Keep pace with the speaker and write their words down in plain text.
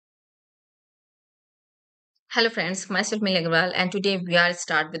Hello friends, myself Mil Agrawal and today we are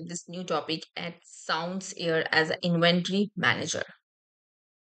start with this new topic at Sounds Air as an inventory manager.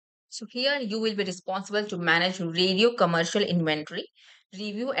 So here you will be responsible to manage radio commercial inventory,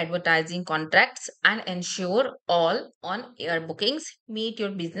 review advertising contracts and ensure all on-air bookings meet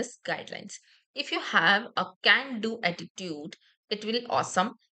your business guidelines. If you have a can-do attitude, it will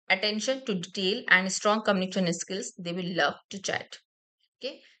awesome. Attention to detail and strong communication skills, they will love to chat.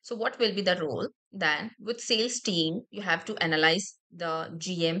 Okay, so what will be the role? Then, with sales team, you have to analyze the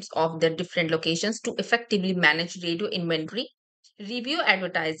GMs of the different locations to effectively manage radio inventory, review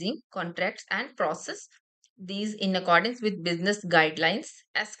advertising, contracts, and process these in accordance with business guidelines,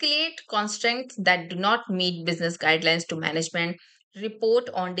 escalate constraints that do not meet business guidelines to management, report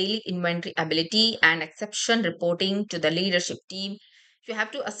on daily inventory ability and exception reporting to the leadership team. You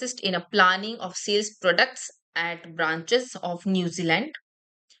have to assist in a planning of sales products at branches of New Zealand,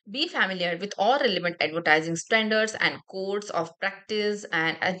 be familiar with all relevant advertising standards and codes of practice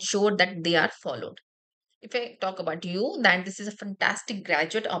and ensure that they are followed. If I talk about you, then this is a fantastic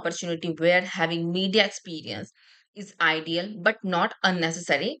graduate opportunity where having media experience is ideal but not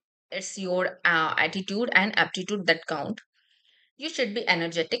unnecessary. It's your attitude and aptitude that count. You should be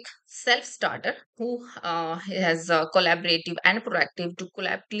energetic, self starter who has collaborative and proactive to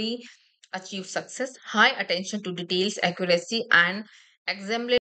collectively achieve success, high attention to details, accuracy, and exemplary